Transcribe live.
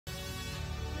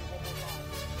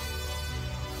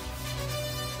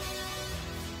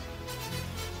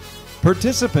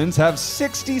Participants have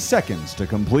 60 seconds to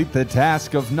complete the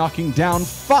task of knocking down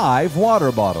 5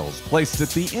 water bottles placed at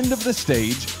the end of the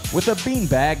stage with a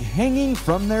beanbag hanging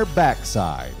from their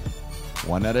backside.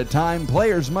 One at a time,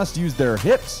 players must use their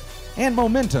hips and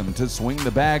momentum to swing the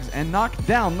bags and knock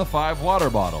down the 5 water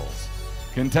bottles.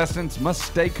 Contestants must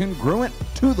stay congruent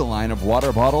to the line of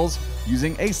water bottles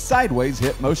using a sideways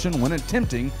hip motion when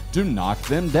attempting to knock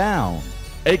them down.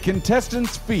 A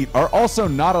contestant's feet are also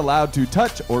not allowed to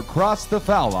touch or cross the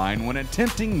foul line when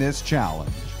attempting this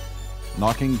challenge.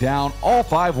 Knocking down all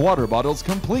 5 water bottles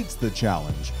completes the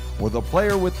challenge, where the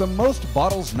player with the most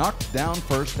bottles knocked down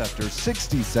first after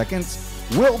 60 seconds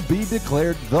will be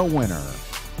declared the winner.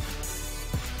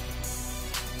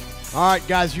 All right,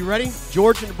 guys, you ready?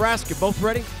 George and Nebraska, both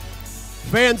ready?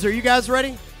 Fans, are you guys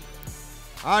ready?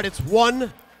 All right, it's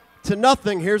 1-0.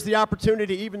 Here's the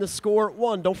opportunity to even the score at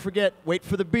 1. Don't forget, wait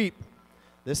for the beep.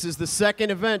 This is the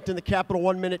second event in the Capital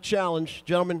 1 Minute Challenge.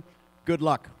 Gentlemen, good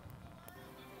luck.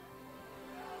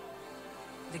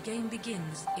 The game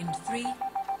begins in 3,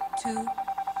 2,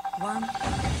 1.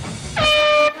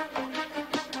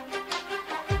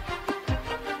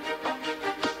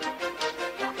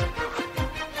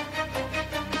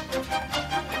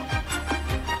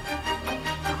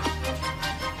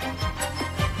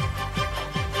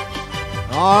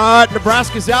 All right,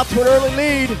 Nebraska's out to an early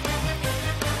lead.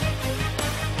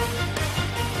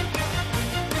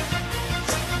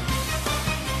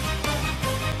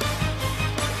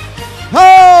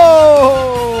 Oh!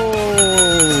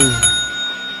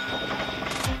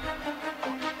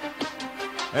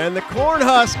 And the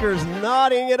Cornhuskers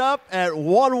knotting it up at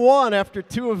 1-1 after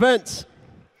 2 events.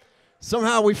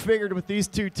 Somehow we figured with these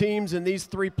 2 teams and these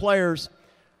 3 players,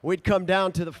 we'd come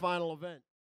down to the final event.